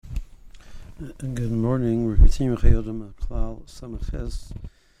Good morning. We're continuing Chayodim Klal Samachez,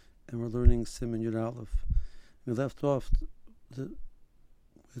 and we're learning Siman Yud Aleph. We left off with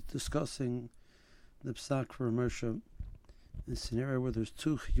discussing the psak for immersion in a scenario where there's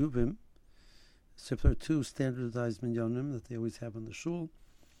two chiyuvim, so if there are two standardized minyanim that they always have in the shul,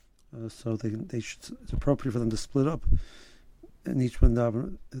 so it's appropriate for them to split up, and each one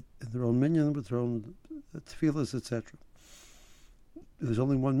daven in their own minyan with their own tefillas, etc. If there's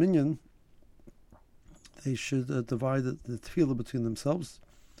only one minyan, they should divide the tefillah between themselves,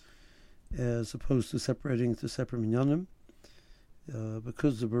 as opposed to separating into separate minyanim.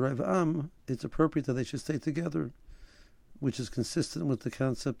 Because of B'Raiv Am, it's appropriate that they should stay together, which is consistent with the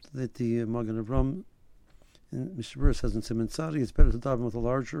concept that the Magen Avram in Mishnah says in Siman it's better to daven with a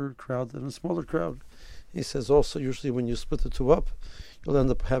larger crowd than a smaller crowd. He says also, usually when you split the two up, you'll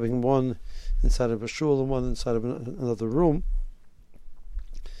end up having one inside of a shul and one inside of another room.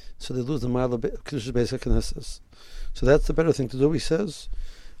 So they lose the mile of Kedusha basic Knesses. So that's the better thing to do, he says.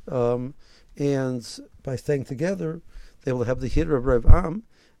 And by staying together, they will have the hitter of Rav Am,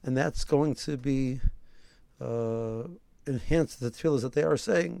 and that's going to be enhanced the tefillahs that they are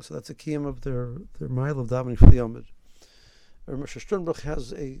saying. So that's a kiyum of their mile of davening for the Amid. Moshe Sternbuch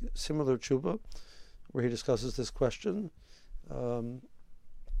has a similar tshuva where he discusses this question. And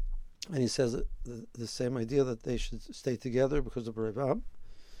he says the same idea that they should stay together because of Rav Am.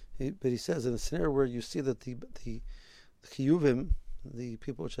 But he says in a scenario where you see that the chiyuvim, the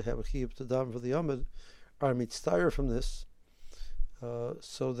people which have a chiyuv to daven for the Amid, are mitztayer from this.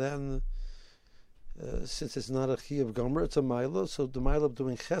 So then, since it's not a chiyuv gomer, it's a mila. So the mila of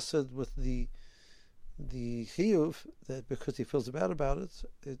doing chesed with the chiyuv, that because he feels bad about it,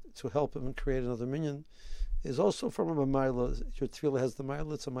 to help him and create another minyan, is also from a mila. Your tefillah has the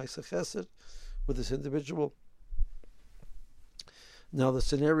mila. It's a ma'aseh chesed with this individual. Now the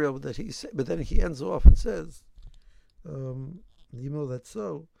scenario that he said, but then he ends off and says, even though that's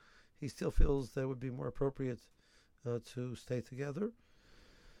so, he still feels that it would be more appropriate to stay together.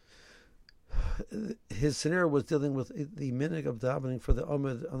 His scenario was dealing with the minhag of davening for the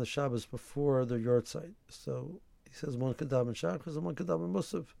Amid on the Shabbos before the yortzeit. So he says one could daven Shachris and one could daven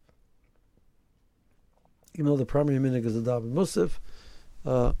Musaf. Even though the primary minhag is the daven Musaf,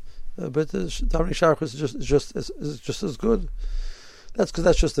 but the davening Shachris is just as good. That's because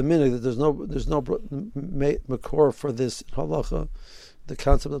that's just a minhag. That there's no makor for this halacha, the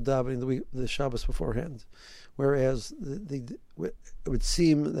concept of davening the Shabbos beforehand. Whereas it would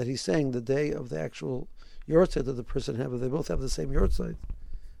seem that he's saying the day of the actual yortzeit that the person have, they both have the same yortzeit.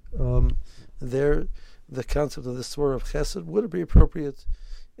 There, the concept of the sword of chesed would be appropriate,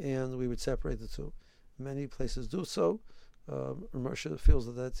 and we would separate the two. Many places do so. Moshe feels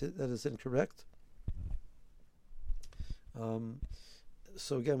that is incorrect.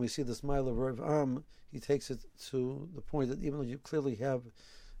 So again, we see this mile of Rav Am. He takes it to the point that even though you clearly have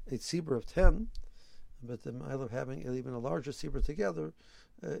a tzibur of 10, but the mile of having even a larger tzibur together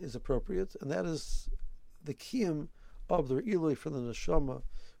is appropriate, and that is the kiyum of the ilui for the neshama,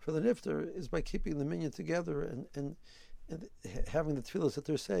 for the nifter, is by keeping the minyan together and having the tefillas that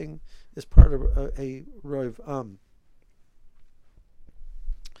they're saying is part of a Rav Am.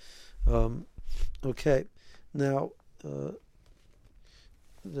 Okay, now.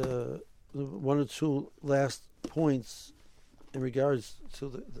 The one or two last points in regards to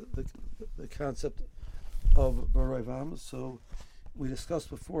the concept of B'Raiv Am. So we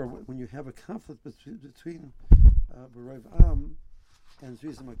discussed before, when you have a conflict between B'Raiv Am and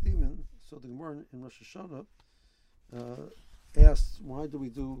Zriza Makdimin, so the Gemara in Rosh Hashanah asks, why do we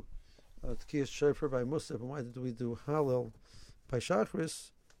do Tkiyas Shofar by Musaf and why do we do Hallel by Shachris?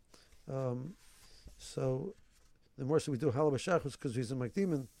 So the more so we do Hallel by Shachris because he's a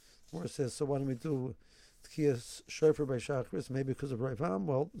Makdimin. The more says, so why don't we do Tkiyas Shofar by Shachris? Maybe because of Rav Am.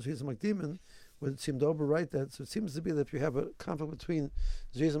 Well, Zriza Makdimin would seem to overwrite that. So it seems to be that if you have a conflict between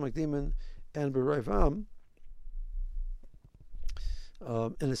Zriza Makdimin and Rav Am,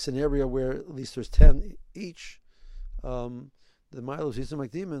 in a scenario where at least there's 10 each, the mile of Zriza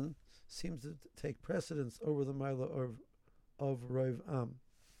Makdimin seems to take precedence over the mile of Rav Am.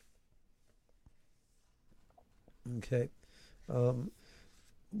 Okay.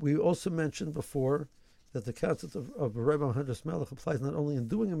 We also mentioned before that the concept of Rav Am Hadras Melech applies not only in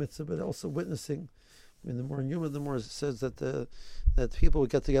doing a mitzvah but also witnessing. I mean, the more in Yuma, the more it says that that people would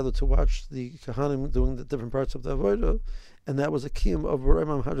get together to watch the Kahanim doing the different parts of the Avodah, and that was a kiyum of Rav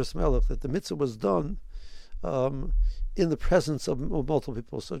Am Hadras Melech, that the mitzvah was done in the presence of multiple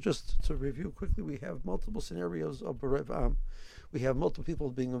people. So just to review quickly, we have multiple scenarios of Rav Am. We have multiple people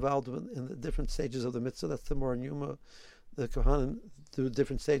being involved in the different stages of the mitzvah. That's the more Yuma. the Kohanim do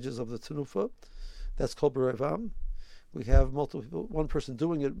different stages of the Tenufa. That's called B'Revam. We have multiple people, one person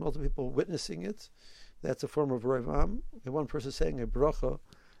doing it, multiple people witnessing it. That's a form of B'Revam. We have one person saying a bracha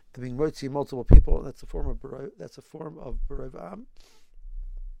and being motzi multiple people. That's a form of B'Revam.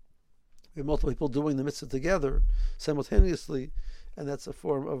 We have multiple people doing the mitzvah together simultaneously, and that's a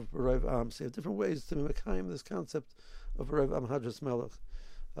form of B'Revam. So you have different ways to mekayim this concept of B'Revam Hadras Melech.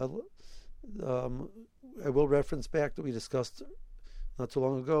 I will reference back that we discussed not too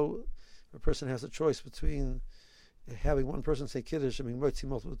long ago. A person has a choice between having one person say Kiddush and being motzi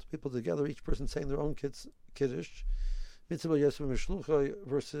multiple people together, each person saying their own Kiddush. Mitzvah Yosef Mishlucha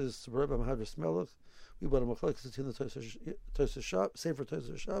versus B'Revam Hadras Melech. We bought a machlokes between the Tosas Shabbos, Sefer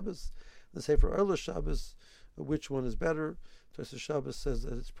Tosas Shabbos, and the Sefer Erla Shabbos. Which one is better? Tosas Shabbos says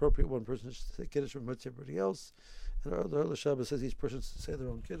that it's appropriate one person should say Kiddush from everybody else, and Erla Shabbos says each person should say their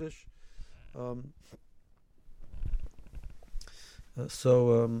own Kiddush.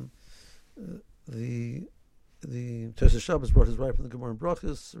 The Tosas Shabbos brought his right from the Gemara and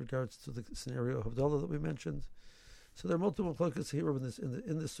Brachos in regards to the scenario of Havdalah that we mentioned. So there are multiple machlokes here in this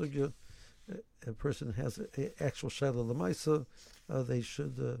sugya. A person has an actual shayla l'maisa, they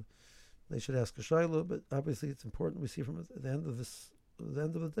should ask a shayla. But obviously, it's important. We see from the end of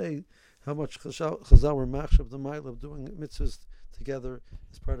the day, how much Chazal were machshav the mile of doing mitzvahs together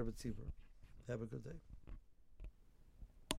as part of a tzibur. Have a good day.